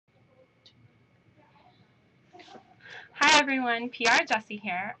Hi everyone, PR Jessie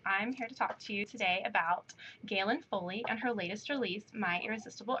here. I'm here to talk to you today about Gaelen Foley and her latest release, My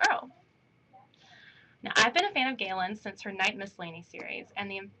Irresistible Earl. Now, I've been a fan of Gaelen since her Night Miscellany series,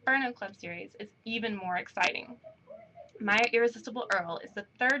 and the Inferno Club series is even more exciting. My Irresistible Earl is the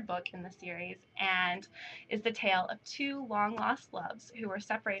third book in the series and is the tale of two long-lost loves who were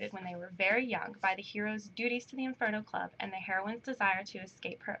separated when they were very young by the hero's duties to the Inferno Club and the heroine's desire to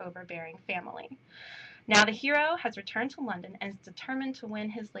escape her overbearing family. Now the hero has returned to London and is determined to win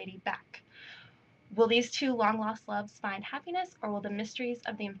his lady back. Will these two long-lost loves find happiness, or will the mysteries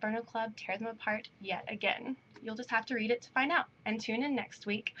of the Inferno Club tear them apart yet again? You'll just have to read it to find out. And tune in next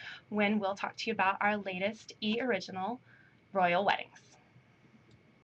week when we'll talk to you about our latest e-original, Royal Weddings.